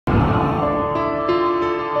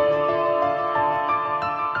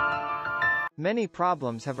Many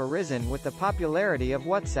problems have arisen with the popularity of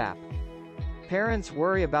WhatsApp. Parents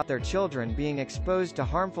worry about their children being exposed to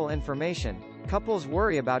harmful information. Couples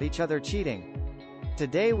worry about each other cheating.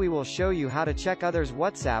 Today we will show you how to check others'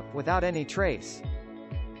 WhatsApp without any trace.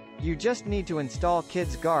 You just need to install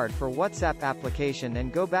Clevguard for WhatsApp application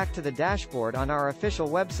and go back to the dashboard on our official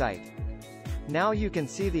website. Now you can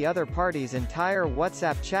see the other party's entire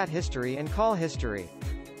WhatsApp chat history and call history.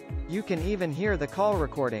 You can even hear the call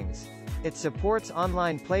recordings. It supports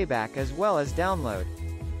online playback as well as download.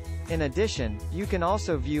 In addition, you can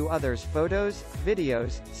also view others' photos,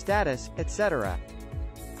 videos, status, etc.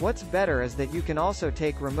 What's better is that you can also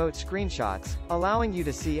take remote screenshots, allowing you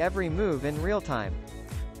to see every move in real time.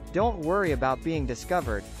 Don't worry about being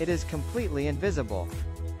discovered, it is completely invisible.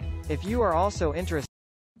 If you are also interested